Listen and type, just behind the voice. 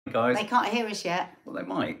Guys. They can't hear us yet. Well, they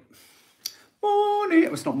might. Morning.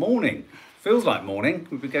 It's not morning. Feels like morning.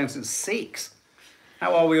 We've been going since 6.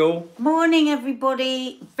 How are we all? Morning,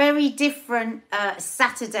 everybody. Very different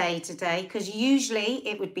Saturday today, because usually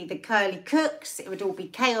it would be the curly cooks. It would all be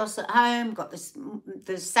chaos at home. Got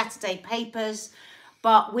the Saturday papers.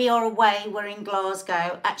 But we are away. We're in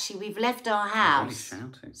Glasgow. Actually, we've left our house. Really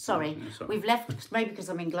shouting. Sorry. Yeah, sorry. We've left, maybe because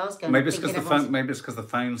I'm in Glasgow. Maybe it's because the phone. Maybe it's because the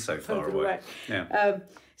phone's so far away. Yeah.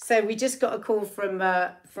 So we just got a call from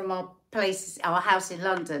our place, our house in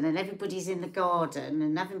London, and everybody's in the garden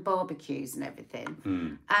and having barbecues and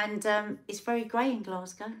everything. And it's very grey in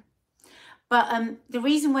Glasgow. But the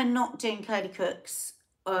reason we're not doing Curly Cooks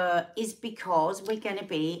is because we're going to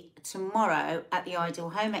be tomorrow at the Ideal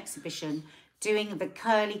Home exhibition doing the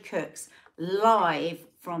Curly Cooks live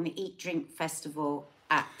from the Eat Drink Festival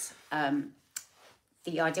at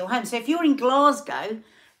the Ideal Home. So if you're in Glasgow,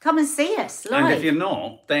 come and see us live. And if you're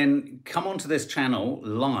not, then come onto this channel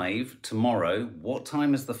live tomorrow. What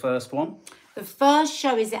time is the first one? The first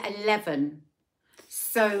show is at 11.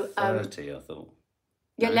 So 30, I thought.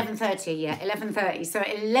 Yeah, 11:30. Yeah, 11:30. So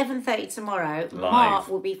at 11:30 tomorrow, Mark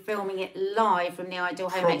will be filming it live from the Ideal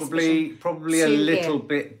Home exhibition. Probably a little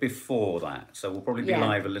bit before that. So we'll probably be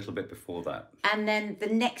live a little bit before that. And then the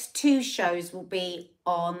next 2 shows will be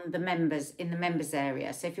on the members, in the members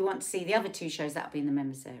area. So if you want to see the other 2 shows, that'll be in the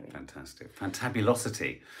members area. Fantastic.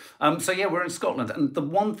 Fantabulosity. So yeah, we're in Scotland. And the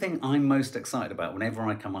one thing I'm most excited about whenever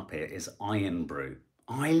I come up here is Iron Brew.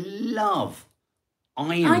 I love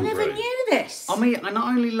Iron Brew. I never knew this. I mean, I not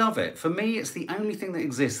only love it, for me, it's the only thing that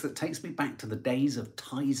exists that takes me back to the days of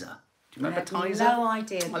Tizer. Do you remember Tizer? No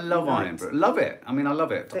idea. I love Iron Brew. Love it. I mean, I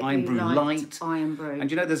love it. Iron Brew Light. Iron Brew. And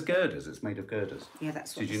you know there's girders. It's made of girders. Yeah,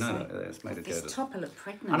 that's what Did you know that? It's made of girders. This top will look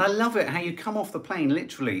pregnant. And I love it how you come off the plane,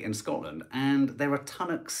 literally, in Scotland, and there are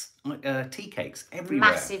Tunnocks tea cakes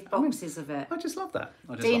everywhere. Massive boxes of it. I just love that.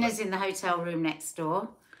 Dina's in the hotel room next door,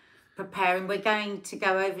 preparing. We're going to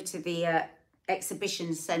go over to the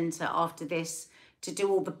exhibition centre after this to do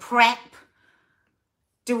all the prep,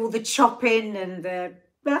 do all the chopping and the...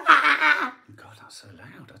 God, that's so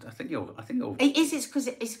loud. I think you're... It's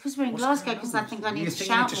because we're in Glasgow, because I think I need to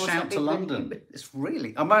shout more. You shout to London. It's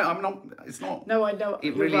really... I'm not... It's not... No, I know.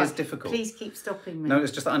 It really is difficult. Please keep stopping me. No,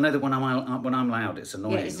 it's just that I know that when I'm loud, it's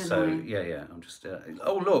annoying. Yeah, it's annoying. So, yeah. I'm just...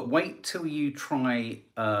 oh, look, wait till you try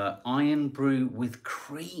Iron Brew with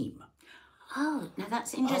cream. Oh, now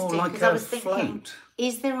that's interesting, because I was thinking,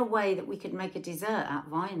 is there a way that we could make a dessert out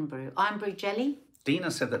of Iron Brew? Iron Brew jelly?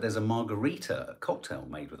 Dina said that there's a margarita, a cocktail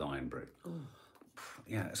made with Iron Brew. Ooh.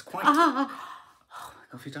 Yeah, it's quite... What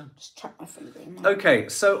have you done? Just chuck my finger in there. Okay,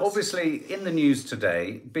 so obviously in the news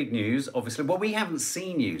today, big news, obviously. Well, we haven't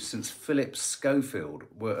seen you since Philip Schofield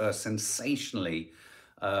were sensationally...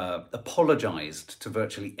 apologised to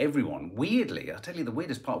virtually everyone. Weirdly, I'll tell you the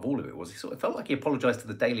weirdest part of all of it was it felt like he apologised to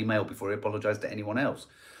the Daily Mail before he apologised to anyone else.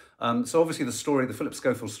 So obviously the Philip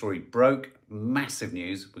Schofield story broke. Massive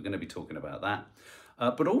news. We're going to be talking about that.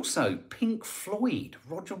 But also Pink Floyd,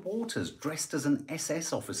 Roger Waters, dressed as an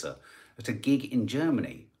SS officer at a gig in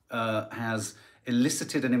Germany, has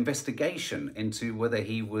elicited an investigation into whether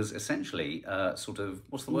he was essentially sort of,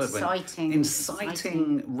 what's the word?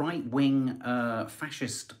 Inciting right-wing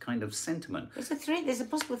fascist kind of sentiment. There's a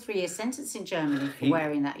possible 3-year sentence in Germany for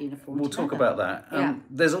wearing that uniform. We'll talk about that.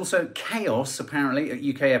 There's also chaos, apparently,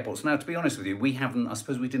 at UK airports. Now, to be honest with you, I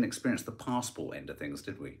suppose we didn't experience the passport end of things,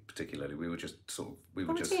 did we, particularly? We were just we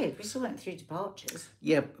did. We still went through departures.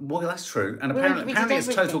 Yeah, well, that's true. And apparently it's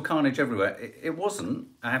total carnage everywhere. It wasn't,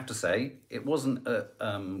 I have to say, it wasn't at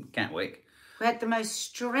Gatwick. We had the most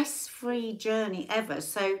stress-free journey ever.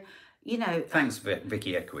 So, you know... Thanks,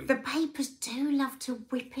 Vicky Equi. The papers do love to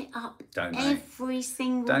whip it up every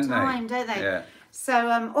single don't they? Yeah. So,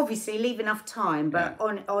 obviously, leave enough time. But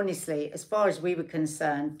honestly, as far as we were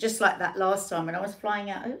concerned, just like that last time when I was flying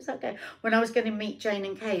out... Who was that guy? When I was going to meet Jane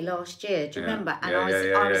and Kay last year. Do you remember? And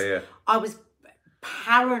I was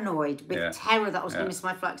paranoid with terror that I was going to miss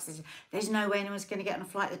my flight, because there's no way anyone's going to get on a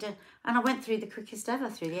flight that day. And I went through the quickest ever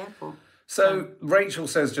through the airport. So Rachel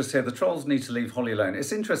says just here, the trolls need to leave Holly alone.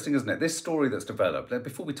 It's interesting, isn't it? This story that's developed,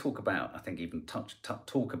 before we talk about, I think even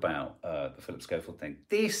talk about the Philip Schofield thing,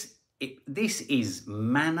 this is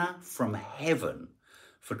manna from heaven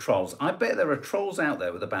for trolls. I bet there are trolls out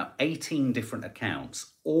there with about 18 different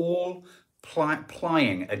accounts, all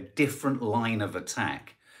plying a different line of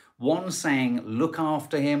attack. One saying, look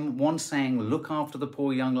after him. One saying, look after the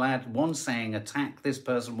poor young lad. One saying, attack this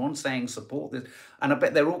person. One saying, support this. And I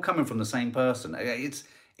bet they're all coming from the same person.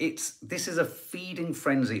 This is a feeding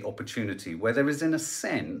frenzy opportunity where there is, in a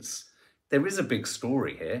sense, there is a big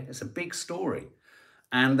story here. It's a big story.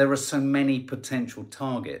 And there are so many potential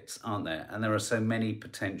targets, aren't there? And there are so many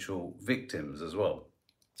potential victims as well.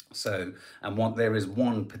 So, and there is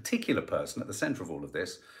one particular person at the centre of all of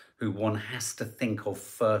this who one has to think of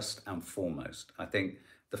first and foremost. I think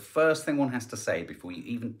the first thing one has to say before you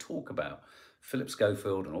even talk about Philip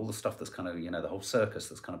Schofield and all the stuff that's kind of, the whole circus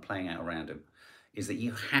that's kind of playing out around him, is that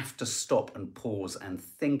you have to stop and pause and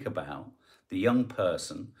think about the young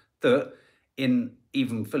person that, in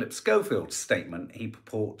even Philip Schofield's statement, he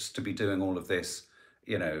purports to be doing all of this,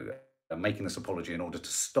 making this apology in order to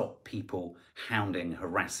stop people hounding,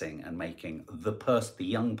 harassing, and making the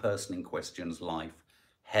young person in question's life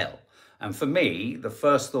hell. And for me, the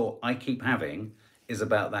first thought I keep having is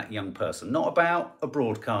about that young person, not about a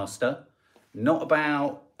broadcaster, not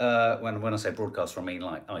about, when I say broadcaster, I mean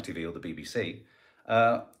like ITV or the BBC.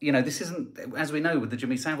 This isn't, as we know with the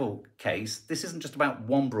Jimmy Savile case, this isn't just about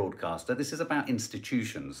one broadcaster. This is about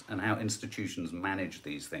institutions and how institutions manage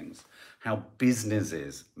these things, how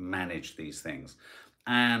businesses manage these things.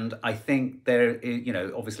 And I think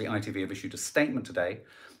obviously ITV have issued a statement today,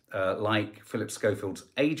 like Philip Schofield's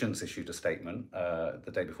agents issued a statement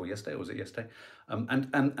the day before yesterday, or was it yesterday?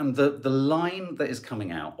 And the line that is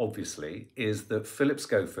coming out, obviously, is that Philip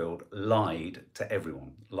Schofield lied to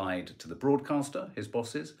everyone. Lied to the broadcaster, his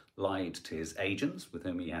bosses, lied to his agents, with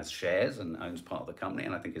whom he has shares and owns part of the company,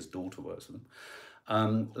 and I think his daughter works for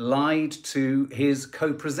them. Lied to his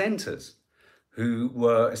co-presenters, who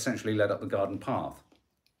were essentially led up the garden path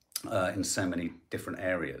in so many different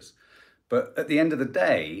areas. But at the end of the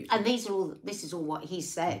day, and this is all what he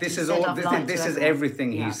said. This is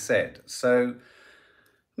everything he's said. So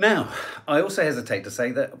now, I also hesitate to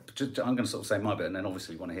say that. I'm going to sort of say my bit, and then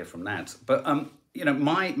obviously want to hear from Nads. But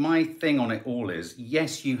my thing on it all is,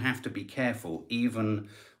 yes, you have to be careful, even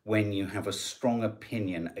when you have a strong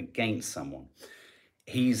opinion against someone.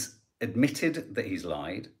 He's admitted that he's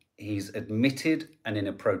lied. He's admitted an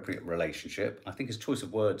inappropriate relationship. I think his choice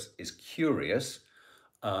of words is curious.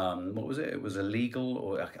 What was it? It was illegal,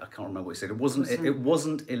 or I can't remember what he said. It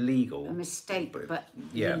wasn't illegal. A mistake, but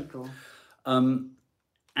legal.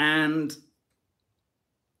 And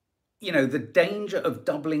the danger of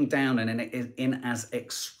doubling down in as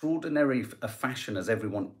extraordinary a fashion as a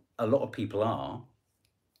lot of people are,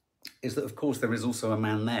 is that of course there is also a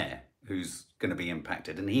man there who's going to be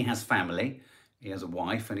impacted, and he has family, he has a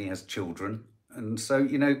wife, and he has children, and so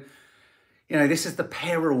this is the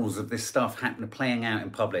perils of this stuff playing out in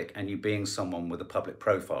public, and you being someone with a public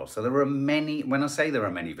profile. So there are many, when I say there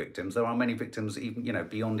are many victims, there are many victims, even,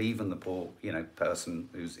 beyond even the poor, person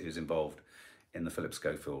who's involved in the Philip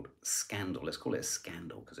Schofield scandal. Let's call it a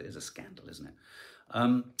scandal, because it is a scandal, isn't it?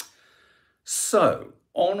 So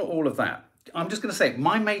on all of that, I'm just going to say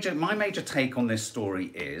my major take on this story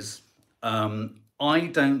is, I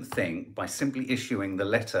don't think by simply issuing the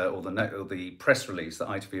letter or the note or the press release that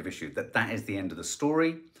ITV have issued that is the end of the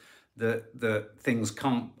story, that things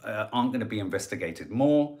aren't going to be investigated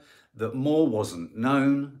more, that more wasn't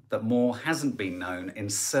known, that more hasn't been known in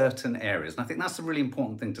certain areas. And I think that's a really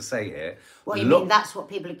important thing to say here. Well, you mean that's what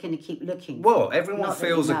people are going to keep looking for? Well, everyone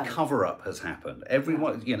feels a cover-up has happened.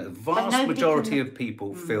 Everyone, the vast majority of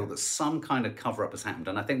people feel that some kind of cover-up has happened.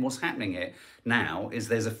 And I think what's happening here now is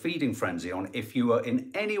there's a feeding frenzy on, if you are in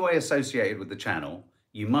any way associated with the channel,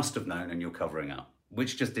 you must have known and you're covering up.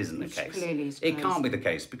 Which just isn't the case. It can't be the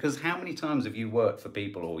case, because how many times have you worked for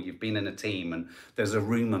people, or you've been in a team and there's a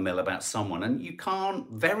rumour mill about someone and you can't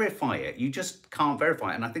verify it. You just can't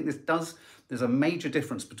verify it. And I think there's a major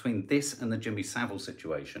difference between this and the Jimmy Savile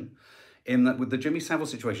situation, in that with the Jimmy Savile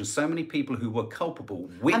situation, so many people who were culpable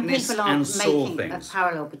witnessed and saw things. Making a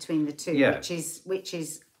parallel between the two, which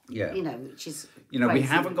is we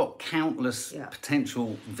haven't got countless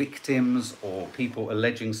potential victims or people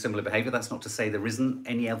alleging similar behaviour. That's not to say there isn't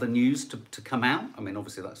any other news to come out. I mean,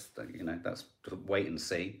 obviously that's to wait and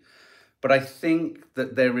see. But I think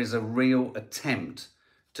that there is a real attempt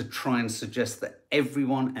to try and suggest that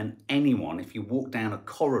everyone and anyone, if you walk down a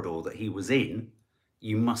corridor that he was in,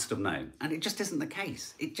 you must have known. And it just isn't the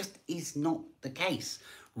case. It just is not the case.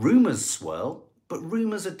 Rumours swirl, but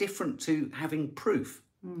rumours are different to having proof.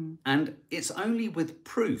 And it's only with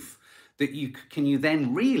proof that you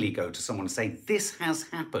then really go to someone and say, this has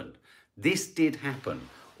happened, this did happen,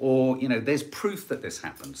 or there's proof that this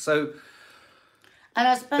happened. So, and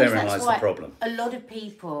I suppose that's why the problem. A lot of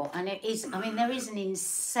people, and it is, there is an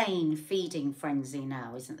insane feeding frenzy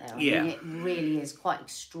now, isn't there? I mean, it really is quite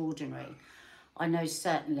extraordinary. I know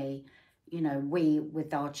certainly, we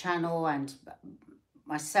with our channel and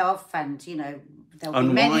myself, and there'll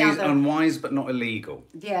be many other unwise but not illegal.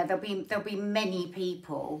 Yeah, there'll be many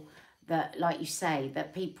people that, like you say,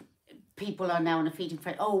 that people are now on a feeding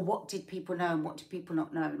frenzy. Oh, what did people know and what did people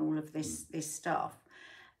not know, and all of this stuff.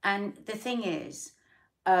 And the thing is,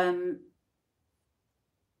 the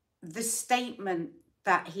statement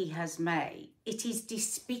that he has made, it is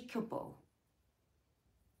despicable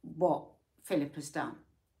what Philip has done.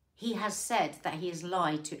 He has said that he has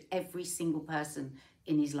lied to every single person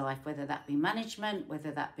in his life, whether that be management,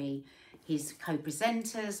 whether that be his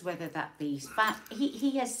co-presenters, whether that be his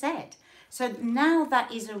he has said. So now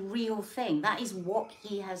that is a real thing. That is what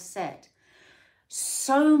he has said.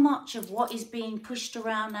 So much of what is being pushed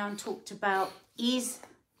around now and talked about is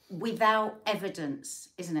without evidence,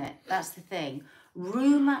 isn't it? That's the thing.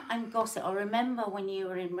 Rumour and gossip. I remember when you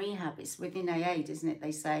were in rehab, it's within AA, isn't it?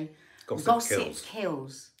 They say gossip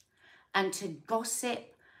kills. And to gossip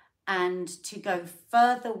and to go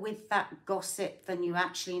further with that gossip than you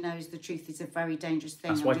actually know is the truth is a very dangerous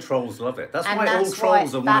thing. That's why trolls love it. That's why all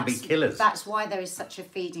trolls are wannabe killers. That's why there is such a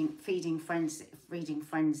feeding frenzy.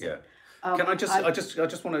 Yeah. Can I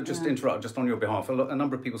just want to interrupt just on your behalf. A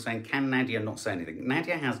number of people saying, can Nadia not say anything?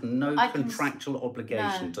 Nadia has no contractual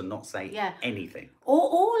obligation to not say anything.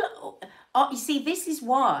 You see, this is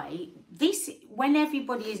why when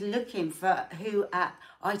everybody is looking for who at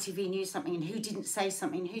ITV knew something and who didn't say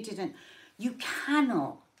something, who didn't, you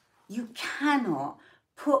cannot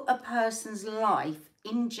put a person's life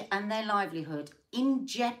and their livelihood in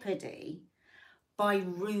jeopardy by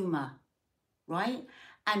rumour, right?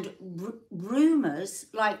 And rumours,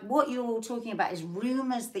 like what you're all talking about, is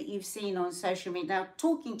rumours that you've seen on social media. Now,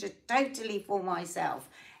 talking just totally for myself,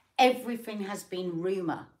 everything has been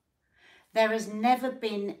rumour. There has never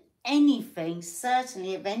been anything,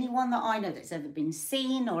 certainly of anyone that I know that's ever been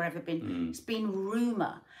seen or ever been, it's been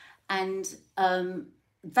rumour. And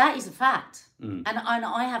that is a fact. And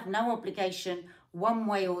I have no obligation one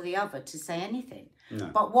way or the other to say anything.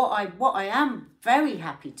 No. But what I am very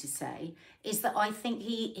happy to say is that I think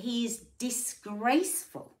he is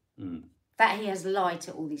disgraceful that he has lied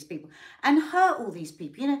to all these people and hurt all these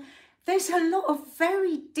people. You know, there's a lot of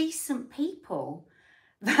very decent people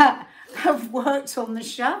that have worked on the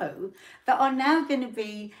show that are now going to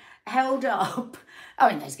be held up. I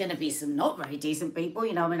mean, there's going to be some not very decent people,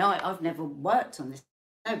 you know. I mean, I've never worked on this,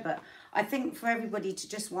 but I think for everybody to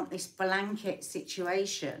just want this blanket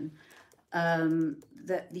situation,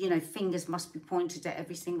 that, you know, fingers must be pointed at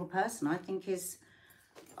every single person, I think is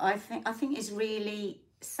really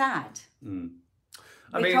sad.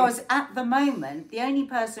 Because at the moment, the only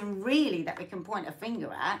person really that we can point a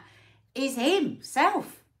finger at is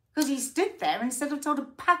himself, because he stood there and instead of told a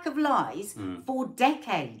pack of lies for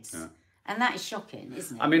decades. And that is shocking,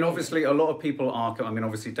 isn't it? I mean, obviously, a lot of people are... I mean,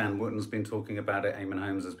 obviously, Dan Wootton's been talking about it. Eamon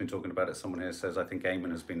Holmes has been talking about it. Someone here says, I think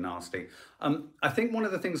Eamon has been nasty. I think one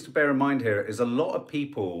of the things to bear in mind here is a lot of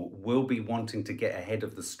people will be wanting to get ahead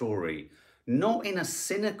of the story, not in a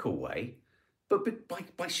cynical way, but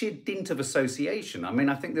by sheer dint of association. I mean,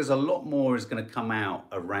 I think there's a lot more is going to come out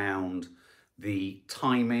around the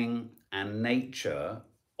timing and nature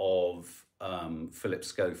of Philip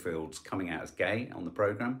Schofield's coming out as gay on the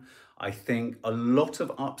programme. I think a lot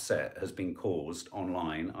of upset has been caused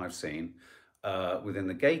online, I've seen, within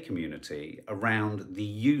the gay community around the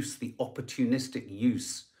use, the opportunistic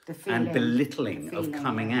use and belittling of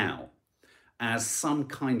coming out as some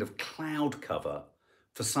kind of cloud cover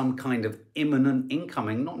for some kind of imminent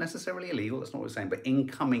incoming, not necessarily illegal, that's not what we're saying, but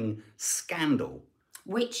incoming scandal.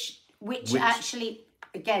 Which actually...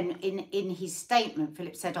 Again, in his statement,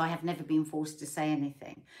 Philip said, I have never been forced to say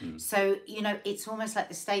anything. So, you know, it's almost like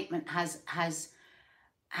the statement has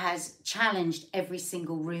challenged every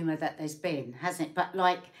single rumour that there's been, hasn't it? But,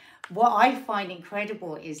 like, what I find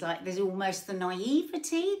incredible is, like, there's almost the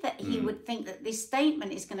naivety that he would think that this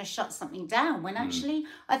statement is going to shut something down, when actually,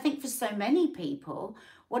 I think for so many people,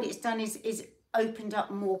 what it's done is opened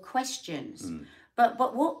up more questions. But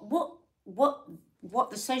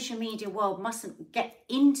what the social media world mustn't get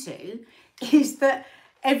into is that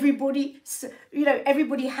everybody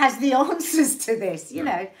has the answers to this. You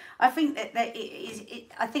know, I think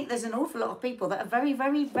I think there's an awful lot of people that are very,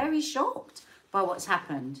 very, very shocked by what's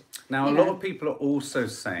happened. Now, a lot of people are also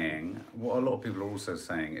saying,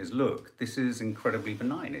 is, look, this is incredibly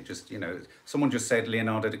benign. It just, you know, someone just said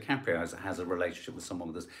Leonardo DiCaprio has a relationship with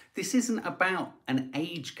someone with this. This isn't about an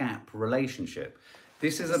age gap relationship.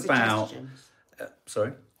 This is about...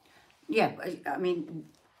 sorry? Yeah, I mean,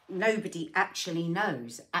 nobody actually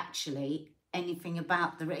knows anything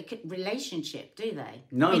about the relationship, do they?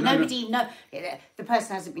 No, nobody knows. The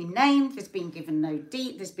person hasn't been named. There's been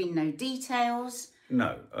no details.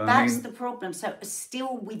 No, that's the problem. So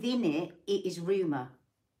still within it is rumour.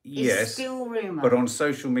 It's yes, still rumour. but on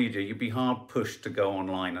social media, you'd be hard pushed to go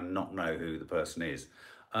online and not know who the person is.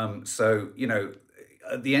 So,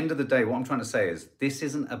 at the end of the day, what I'm trying to say is this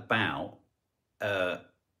isn't about uh,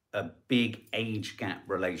 a big age gap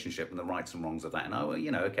relationship and the rights and wrongs of that. And,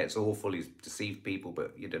 okay, it's awful, he's deceived people,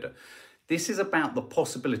 but you did it. This is about the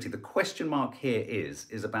possibility. The question mark here is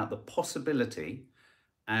about the possibility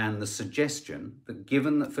and the suggestion that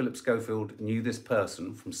given that Philip Schofield knew this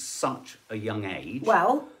person from such a young age,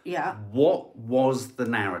 Well, yeah. what was the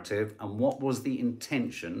narrative and what was the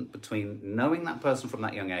intention between knowing that person from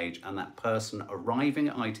that young age and that person arriving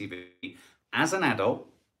at ITV as an adult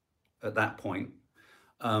at that point?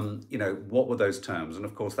 What were those terms? And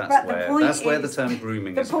of course, that's where the term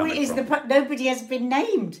grooming is coming from. The point is nobody has been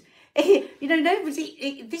named.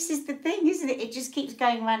 Nobody. This is the thing, isn't it? It just keeps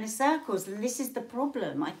going around in circles, and this is the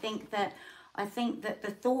problem. I think that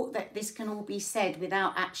the thought that this can all be said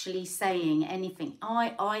without actually saying anything,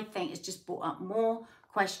 I think it's just brought up more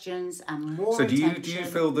questions and more. So do you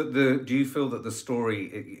feel that the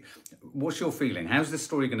story? What's your feeling? How's this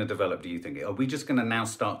story going to develop? Do you think? Are we just going to now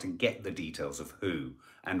start to get the details of who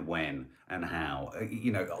and when and how?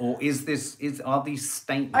 Or are these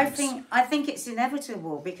statements? I think it's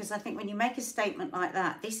inevitable, because I think when you make a statement like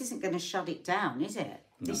that, this isn't going to shut it down, is it?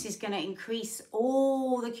 No. This is going to increase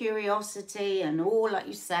all the curiosity and all, like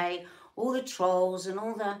you say, all the trolls and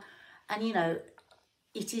all the, and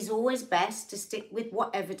it is always best to stick with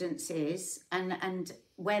what evidence is and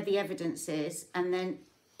where the evidence is, and then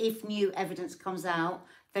if new evidence comes out,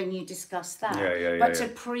 then you discuss that. But to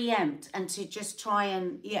preempt and to just try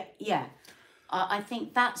and I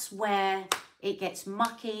think that's where it gets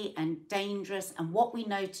mucky and dangerous. And what we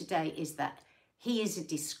know today is that he is a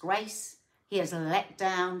disgrace. He has let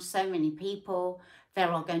down so many people. There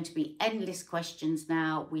are going to be endless questions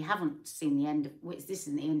now. We haven't seen the end of it. This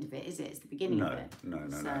isn't the end of it, is it? It's the beginning of it. No.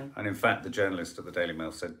 And in fact, the journalist at the Daily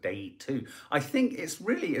Mail said day 2. I think it's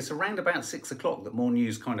around about 6 o'clock that more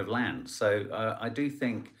news kind of lands. So I do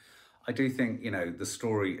think, the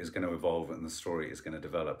story is going to evolve and the story is going to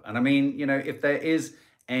develop. And I mean, if there is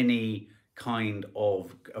any kind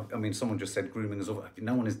of, someone just said grooming is awful.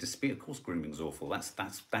 No one is disputing. Of course, grooming is awful. That's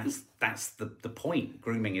the point.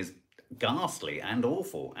 Grooming is ghastly and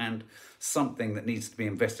awful and something that needs to be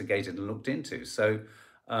investigated and looked into. So,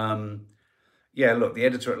 look, the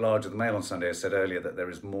editor-at-large of the Mail on Sunday said earlier that there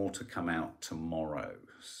is more to come out tomorrow.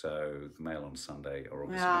 So the Mail on Sunday are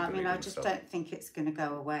obviously... I just don't think it's going to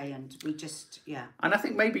go away, and we just, And I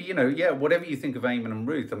think maybe, whatever you think of Eamon and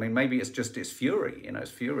Ruth, maybe it's fury,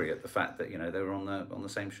 it's fury at the fact that, they were on the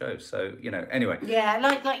same show. So, anyway. Yeah,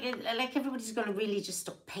 like everybody's got to really just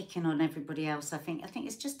stop picking on everybody else. I think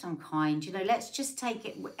it's just unkind. Let's just take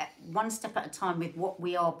it one step at a time with what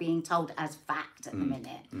we are being told as fact at the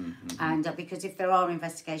minute. And because if there are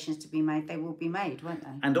investigations to be made, they will be made, won't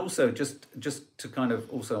they? And also, just to kind of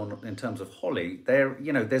also in terms of Holly,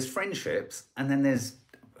 there's friendships, and then there's,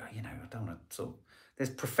 I don't want to there's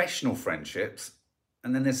professional friendships,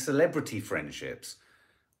 and then there's celebrity friendships.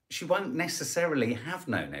 She won't necessarily have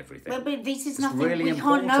known everything. Well, but this is nothing. Really we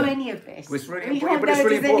can't know any of this. It's really important. But it's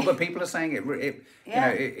really important. But people are saying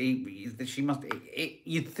she must.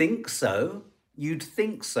 You'd think so.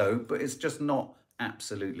 But it's just not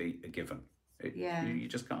absolutely a given. You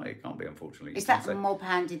just can't. It can't be, unfortunately. It's that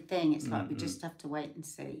mob-handed thing. It's like we just have to wait and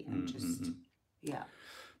see and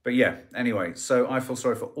But anyway, so I feel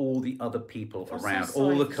sorry for all the other people around.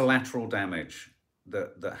 All the collateral damage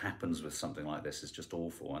that happens with something like this is just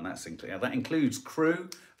awful, and that includes crew,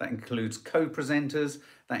 that includes co-presenters,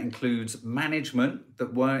 that includes management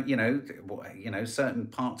that weren't, certain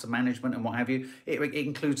parts of management and what have you. It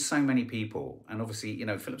includes so many people, and obviously,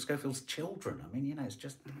 Philip Schofield's children. it's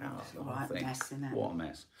just what a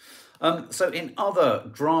mess. So in other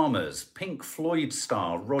dramas, Pink Floyd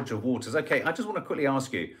star Roger Waters. Okay, I just want to quickly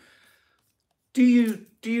ask you: Do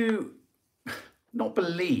you not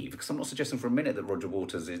believe, because I'm not suggesting for a minute that Roger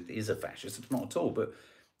Waters is a fascist, it's not at all, but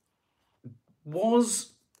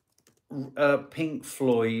was Pink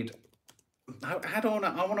Floyd, I want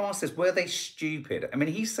to ask this, were they stupid?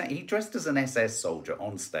 He dressed as an SS soldier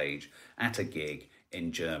on stage at a gig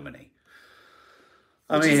in Germany.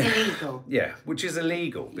 Which is illegal. Yeah, which is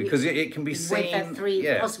illegal because it can be seen... With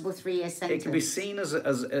a possible 3-year sentence. It can be seen as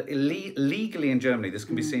legally in Germany, this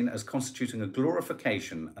can be seen as constituting a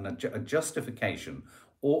glorification and a justification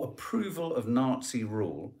or approval of Nazi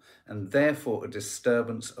rule, and therefore a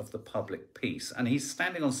disturbance of the public peace. And he's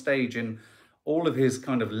standing on stage in all of his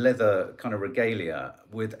kind of leather kind of regalia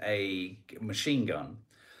with a machine gun.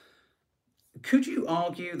 Could you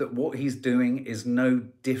argue that what he's doing is no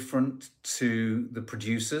different to the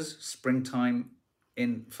producers, Springtime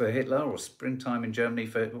for Hitler, or springtime in Germany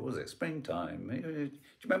for, what was it? Springtime. Do you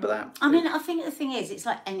remember that? I mean, I think the thing is, it's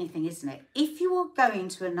like anything, isn't it? If you are going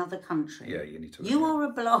to another country, Yeah, you need to. you are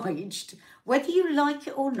obliged, whether you like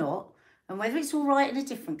it or not, and whether it's all right in a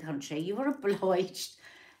different country, you are obliged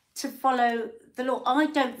to follow the law. I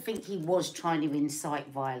don't think he was trying to incite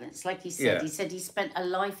violence. Like he said, Yeah. he said he spent a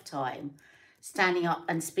lifetime standing up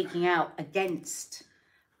and speaking out against,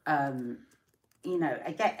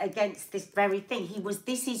 against this very thing.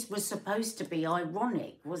 Was supposed to be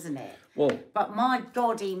ironic, wasn't it? Well, but my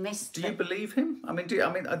God, he missed it. Do you believe him? I mean, the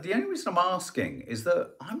only reason I'm asking is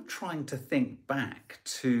that I'm trying to think back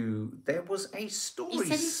to, there was a story somewhere.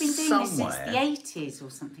 He said he's been doing this since the 80s or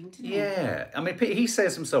something, didn't he? Yeah. I mean, he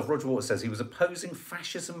says himself, Roger Waters says, he was opposing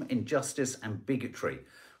fascism, injustice and bigotry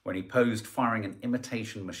when he posed firing an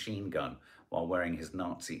imitation machine gun while wearing his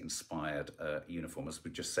Nazi-inspired uniform. As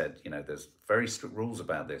we just said, there's very strict rules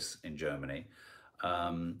about this in Germany.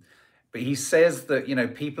 But he says that,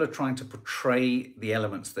 people are trying to portray the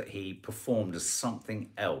elements that he performed as something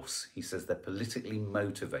else. He says they're politically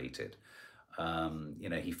motivated.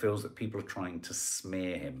 He feels that people are trying to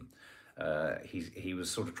smear him. He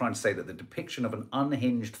was sort of trying to say that the depiction of an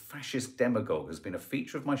unhinged fascist demagogue has been a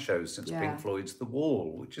feature of my shows since Pink Floyd's The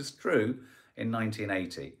Wall, which is true, in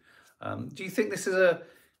 1980. Do you think this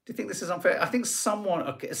is unfair? I think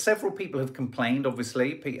several people have complained,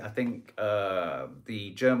 obviously. I think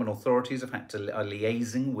the German authorities have had to are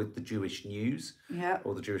liaising with the Jewish News,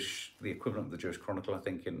 or the equivalent of the Jewish Chronicle, I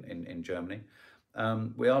think, in Germany.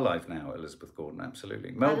 We are live now, Elizabeth Gordon, absolutely.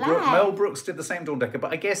 Mel Brooks did the same, Dawn Decker.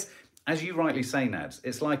 But I guess, as you rightly say, Nads,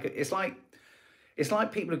 it's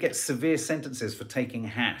like people who get severe sentences for taking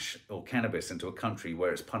hash or cannabis into a country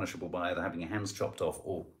where it's punishable by either having your hands chopped off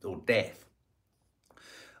or death.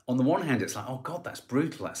 On the one hand, it's like, oh God, that's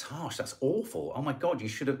brutal, that's harsh, that's awful. Oh my God, you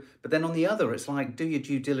should have. But then on the other, it's like, do your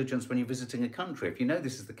due diligence when you're visiting a country. If you know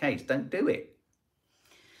this is the case, don't do it.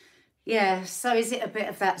 Yeah, so is it a bit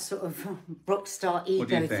of that sort of rock star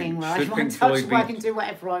ego thing where Should I'm Pink Floyd untouchable, I can do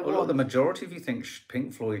whatever I want? Well, the majority of you think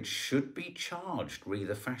Pink Floyd should be charged re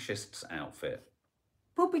the fascists outfit.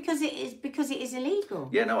 Well, because it is illegal.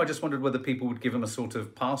 Yeah, no, I just wondered whether people would give him a sort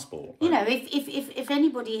of passport. If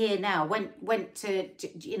anybody here now went to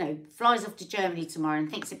flies off to Germany tomorrow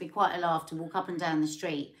and thinks it'd be quite a laugh to walk up and down the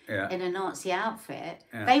street in a Nazi outfit,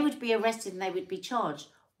 they would be arrested and they would be charged.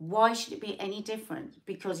 Why should it be any different?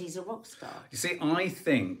 Because he's a rock star. You see, I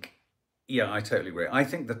think, I totally agree. I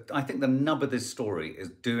think the nub of this story is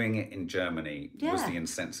doing it in Germany was the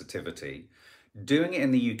insensitivity. Doing it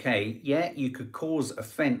in the UK, you could cause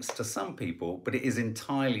offence to some people, but it is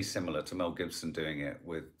entirely similar to Mel Gibson doing it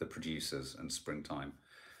with The Producers and Springtime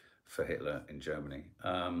for Hitler in Germany.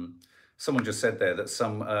 Someone just said there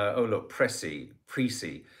that Prissy,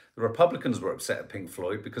 the Republicans were upset at Pink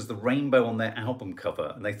Floyd because the rainbow on their album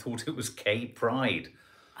cover, and they thought it was gay pride.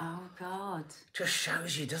 Oh, God. Just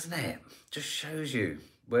shows you, doesn't it? Just shows you.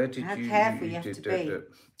 Where did How you... careful you have to be.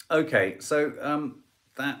 Okay, so...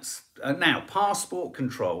 that's now passport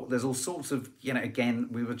control. There's all sorts of, again,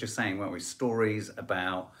 we were just saying, weren't we, stories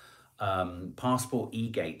about passport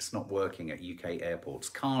e-gates not working at UK airports,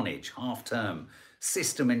 carnage, half term,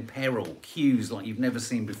 system in peril, queues like you've never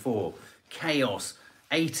seen before, chaos,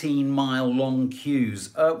 18-mile long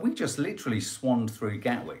queues. We just literally swanned through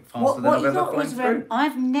Gatwick faster than I've ever flown through.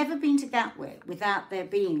 I've never been to Gatwick without there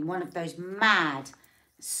being one of those mad,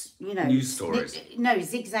 news stories.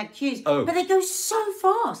 Zigzag queues. Oh. But they go so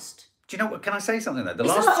fast. Do you know what? Can I say something though? The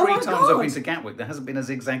last three times I've been to Gatwick, there hasn't been a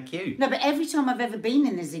zigzag queue. No, but every time I've ever been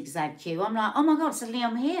in the zigzag queue, I'm like, oh my God, suddenly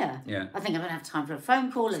I'm here. Yeah. I think I'm gonna have time for a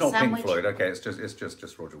phone call, it's a not sandwich. Pink Floyd, okay? It's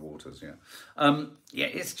just Roger Waters,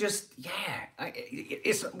 it's just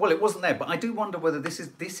it wasn't there, but I do wonder whether this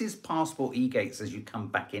is passport e-gates as you come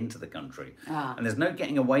back into the country, and there's no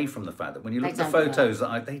getting away from the fact that when you look at the photos,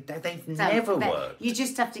 they've never worked. You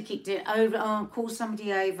just have to keep doing call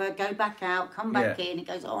somebody over, go back out, come back in. It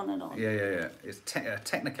goes on and on. Yeah. It's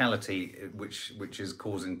technicality which is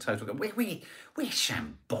causing total. We're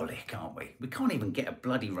shambolic, aren't we? We can't even get a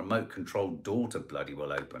bloody remote controlled door to bloody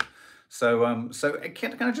well open. So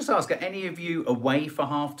can I just ask, are any of you away for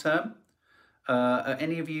half term? Are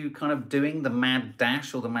any of you kind of doing the mad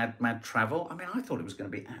dash or the mad travel? I mean, I thought it was going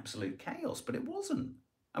to be absolute chaos, but it wasn't.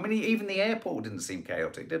 I mean, even the airport didn't seem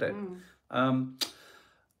chaotic, did it?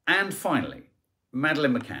 And finally,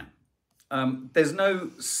 Madeleine McCann. There's no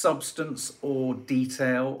substance or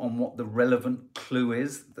detail on what the relevant clue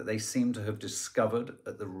is that they seem to have discovered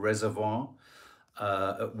at the reservoir.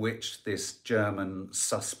 at which this German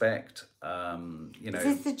suspect, Is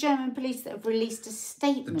this the German police that have released a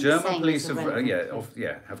statement? the German saying police it's have,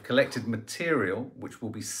 irrelevant? have collected material which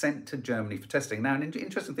will be sent to Germany for testing. Now, an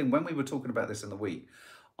interesting thing, when we were talking about this in the week,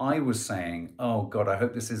 I was saying, oh God, I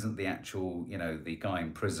hope this isn't the actual, the guy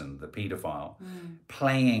in prison, the paedophile,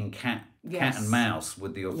 playing cat and mouse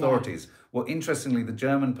with the authorities. Yeah. Well, interestingly, the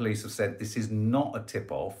German police have said this is not a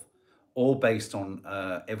tip-off, all based on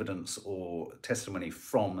evidence or testimony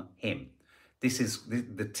from him. This is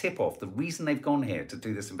the tip-off. The reason they've gone here to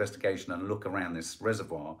do this investigation and look around this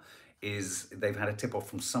reservoir is they've had a tip-off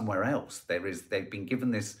from somewhere else. They've been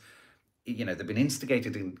given this, they've been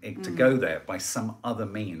instigated to go there by some other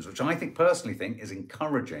means, which I personally think is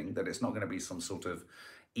encouraging, that it's not going to be some sort of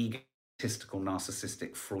egotistical,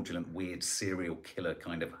 narcissistic, fraudulent, weird serial killer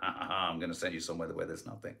kind of, I'm going to send you somewhere where there's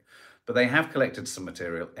nothing. But they have collected some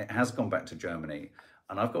material. It has gone back to Germany.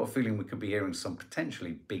 And I've got a feeling we could be hearing some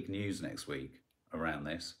potentially big news next week around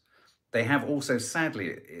this. They have also, sadly,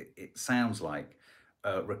 it sounds like,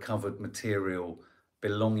 recovered material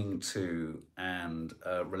belonging to and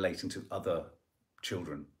relating to other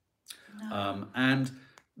children. No. And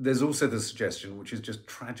there's also the suggestion, which is just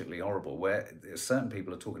tragically horrible, where certain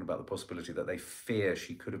people are talking about the possibility that they fear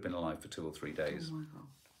she could have been alive for 2 or 3 days. Oh my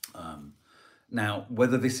God. Now,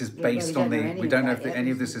 whether this is based on we don't know if any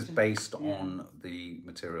of this is based on the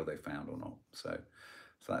material they found or not. So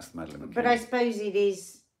that's the Madeline McCann. But I suppose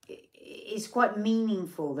it's quite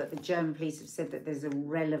meaningful that the German police have said that there's a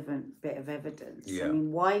relevant bit of evidence. Yeah. I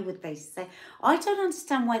mean, why would they say? I don't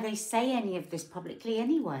understand why they say any of this publicly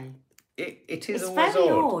anyway. It is it's always very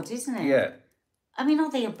odd, isn't it? Yeah. I mean, are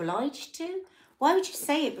they obliged to? Why would you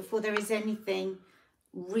say it before there is anything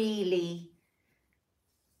really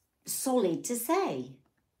solid to say?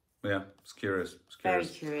 Yeah, it's curious. Very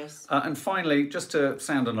curious. And finally, just to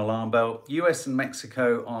sound an alarm bell, US and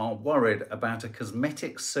Mexico are worried about a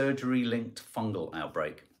cosmetic surgery-linked fungal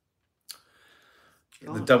outbreak.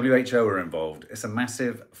 God. The WHO are involved. It's a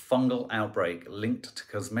massive fungal outbreak linked to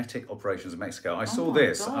cosmetic operations in Mexico. I saw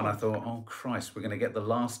this and I thought, oh Christ, we're going to get The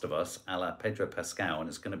Last of Us a la Pedro Pascal, and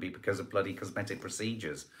it's going to be because of bloody cosmetic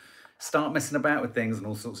procedures. Start messing about with things and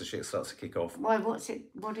all sorts of shit starts to kick off. Why? What is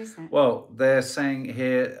it? Well, they're saying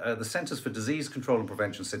here, the Centers for Disease Control and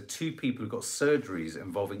Prevention said 2 people who got surgeries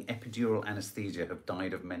involving epidural anesthesia have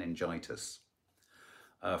died of meningitis.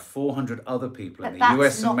 400 other people in the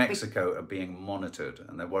US and Mexico are being monitored,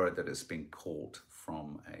 and they're worried that it's been caught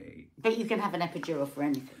from a... But you can have an epidural for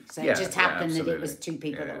anything. So it just happened that it was 2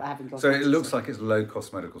 people that were having... So it looks like it's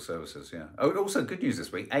low-cost medical services, yeah. Oh, also good news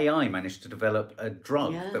this week, AI managed to develop a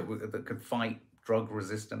drug that could fight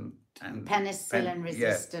drug-resistant and...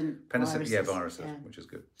 Penicillin-resistant viruses, which is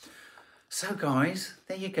good. So, guys,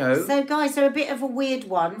 there you go. So a bit of a weird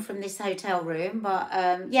one from this hotel room. But,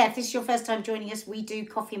 if this is your first time joining us, we do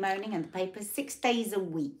Coffee Moaning and the papers 6 days a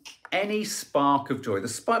week. Any spark of joy.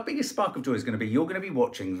 The biggest spark of joy is going to be you're going to be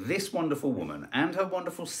watching this wonderful woman and her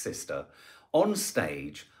wonderful sister on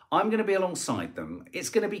stage. I'm going to be alongside them. It's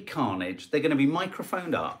going to be carnage. They're going to be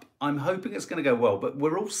microphoned up. I'm hoping it's going to go well, but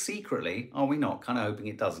we're all secretly, are we not, kind of hoping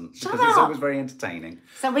it doesn't. Because it's always very entertaining.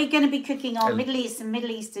 So we're going to be cooking on Middle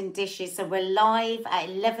Eastern dishes. So we're live at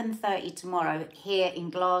 11:30 tomorrow here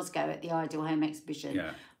in Glasgow at the Ideal Home Exhibition.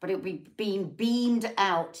 Yeah. But it'll be being beamed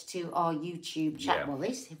out to our YouTube channel. Well,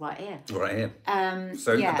 this right here. Right here.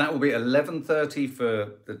 That will be 11:30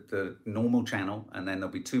 for the normal channel, and then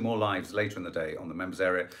there'll be 2 more lives later in the day on the members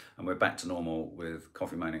area, and we're back to normal with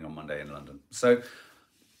Coffee Moaning on Monday in London. So,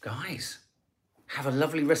 guys, have a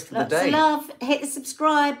lovely rest of the day. Lots of love. Hit the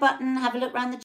subscribe button. Have a look around the